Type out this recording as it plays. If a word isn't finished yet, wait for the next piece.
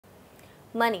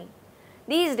Money.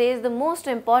 These days the most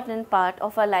important part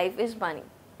of our life is money.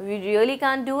 We really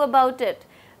can't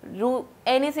do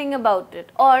anything about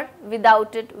it, or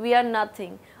without it we are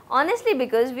nothing. Honestly,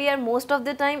 because we are most of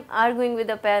the time arguing with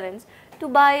our parents to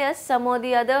buy us some or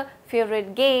the other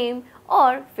favorite game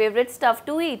or favorite stuff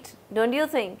to eat, don't you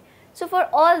think? So for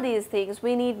all these things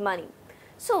we need money.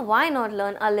 So why not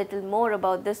learn a little more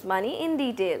about this money in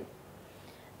detail?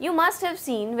 You must have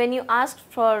seen when you ask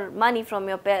for money from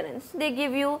your parents, they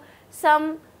give you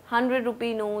some 100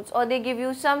 rupee notes or they give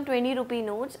you some 20 rupee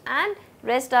notes and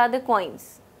rest are the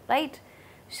coins, right?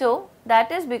 So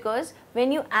that is because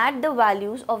when you add the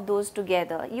values of those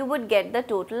together, you would get the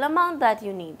total amount that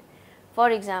you need. For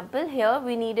example, here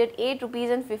we needed 8 rupees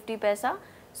and 50 paisa,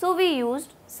 so we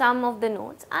used some of the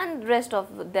notes and rest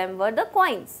of them were the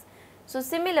coins. So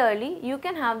similarly, you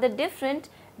can have the different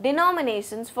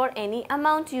denominations for any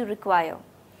amount you require.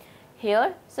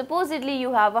 Here, supposedly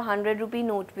you have a 100 rupee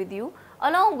note with you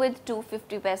along with two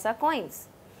 50 paisa coins.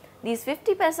 These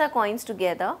 50 paisa coins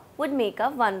together would make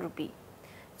up 1 rupee.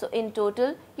 So in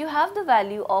total, you have the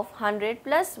value of 100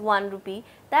 plus 1 rupee,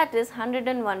 that is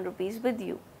 101 rupees with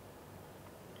you.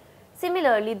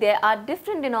 Similarly, there are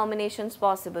different denominations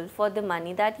possible for the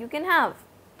money that you can have.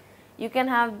 You can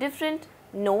have different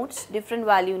notes, different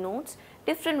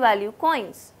value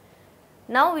coins.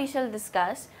 Now we shall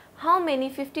discuss how many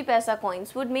 50 paisa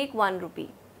coins would make 1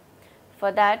 rupee.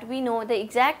 For that we know the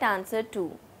exact answer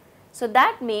 2. So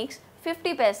that makes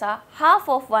 50 paisa half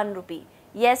of 1 rupee.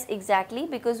 Yes, exactly,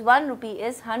 because 1 rupee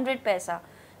is 100 paisa.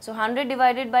 So 100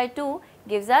 divided by 2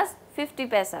 gives us 50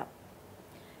 paisa.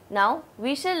 Now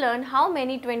we shall learn how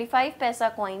many 25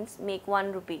 paisa coins make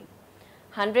 1 rupee.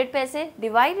 100 paise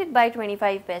divided by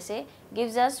 25 paise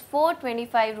gives us 4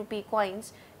 25 rupee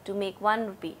coins to make 1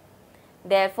 rupee.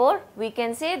 Therefore, we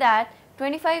can say that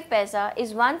 25 paisa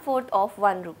is 1/4 of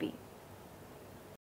 1 rupee.